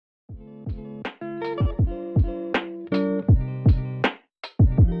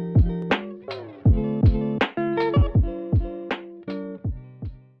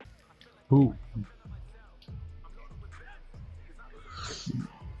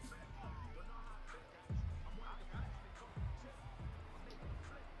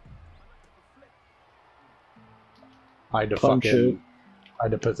I had to Punch it. I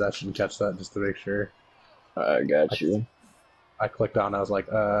had to possession catch that just to make sure. I got you. I clicked on. I was like,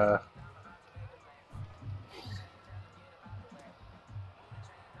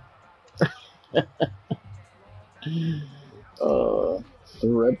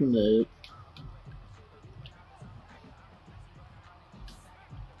 Threaten it.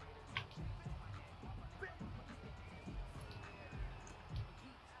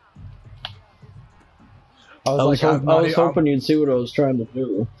 I was hoping you'd see what I was trying to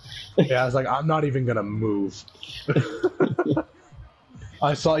do. Yeah, I was like, I'm not even gonna move.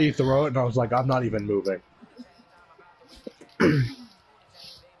 I saw you throw it, and I was like, I'm not even moving.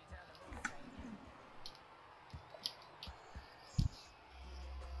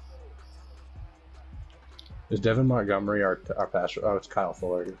 Is Devin Montgomery our passer? Oh, it's Kyle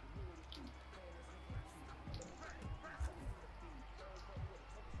Fuller.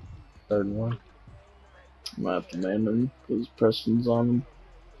 Third and one. I'm gonna have to man him because Preston's on him.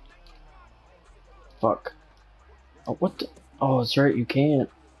 Fuck. Oh, what the? Oh, that's right, you can't.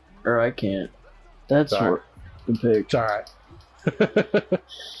 Or I can't. That's what the pick. It's alright.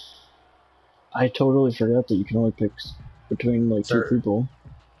 I totally forgot that you can only pick between like two people.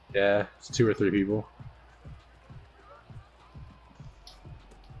 Yeah, it's 2 or 3 people.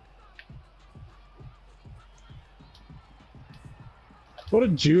 What a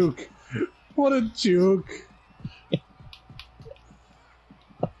juke! What a juke!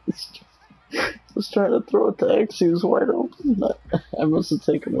 I was trying to throw it to X, he was wide open. I must have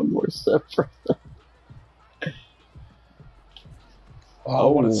taken one more step further.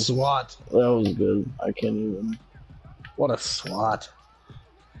 Oh, what a swat! That was good. I can't even. What a swat!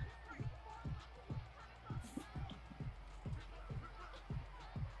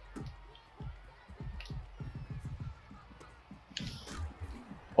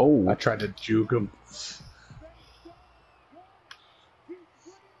 Oh, I tried to juke him.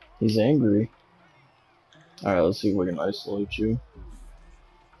 He's angry. Alright, let's see if we can isolate you.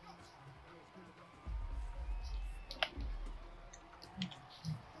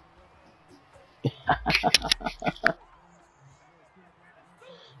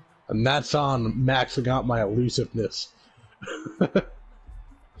 And that's on maxing out my elusiveness.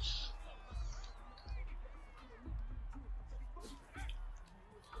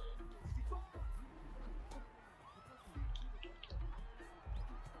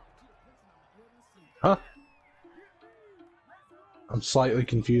 Huh? I'm slightly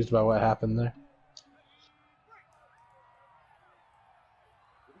confused by what happened there.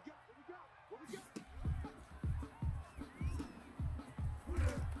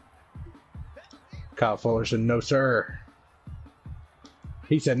 Kyle Fuller said, no, sir.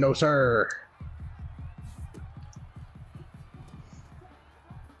 He said, no, sir.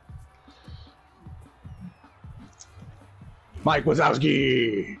 Mike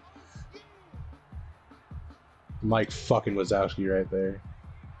Wazowski. Mike fucking Wazowski right there.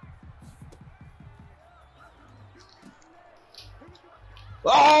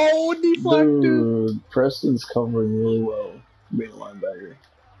 Oh, deflected. Dude, Preston's covering really well being a linebacker.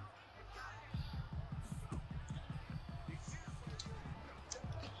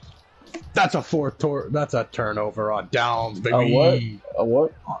 That's a that's a turnover on downs, baby. A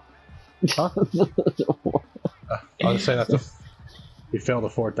what? Huh? I was saying we failed a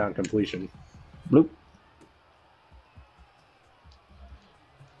 4th down completion. Bloop.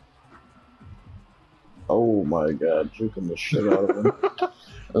 Oh my god, juking the shit out of him.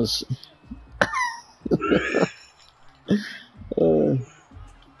 That's...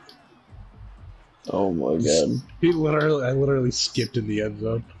 oh my god. I literally skipped in the end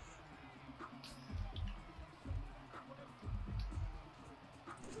zone.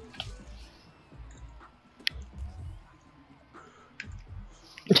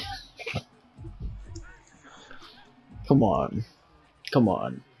 Come on. Come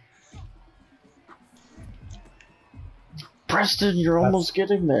on. Preston, you're almost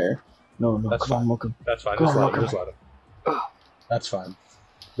getting there. No, that's come fine. On, Malcolm. That's fine. Just let him. That's fine.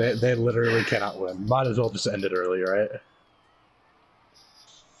 They literally cannot win. Might as well just end it early, right?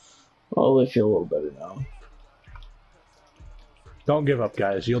 Well, they feel a little better now. Don't give up,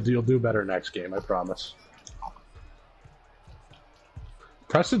 guys. You'll do better next game, I promise.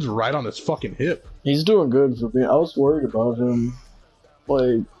 Preston's right on his fucking hip. He's doing good for being. I was worried about him,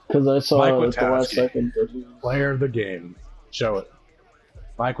 like, because I saw at the last second that he... Player of the game. Show it.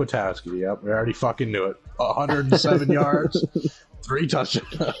 Mike Wazowski. Yep, we already fucking knew it. 107 yards, 3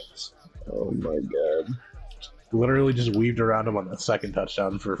 touchdowns. Oh my god. Literally just weaved around him on the 2nd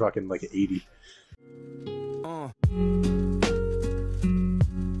touchdown for fucking like 80.